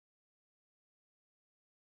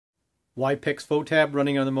YPIX PhoTab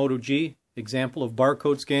running on the Moto G. Example of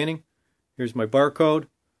barcode scanning. Here's my barcode.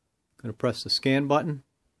 I'm going to press the scan button.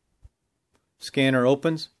 Scanner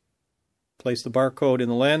opens. Place the barcode in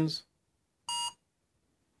the lens.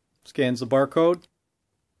 Scans the barcode.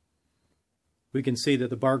 We can see that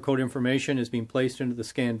the barcode information is being placed into the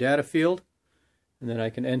scan data field. And then I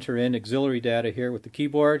can enter in auxiliary data here with the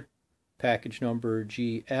keyboard. Package number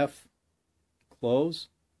GF. Close.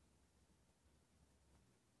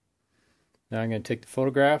 Now I'm going to take the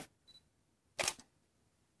photograph.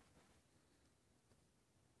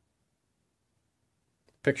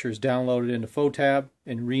 Picture is downloaded into PhoTab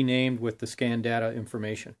and renamed with the scan data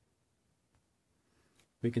information.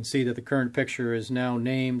 We can see that the current picture is now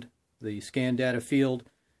named the scan data field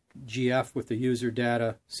GF with the user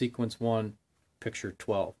data sequence 1 picture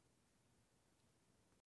 12.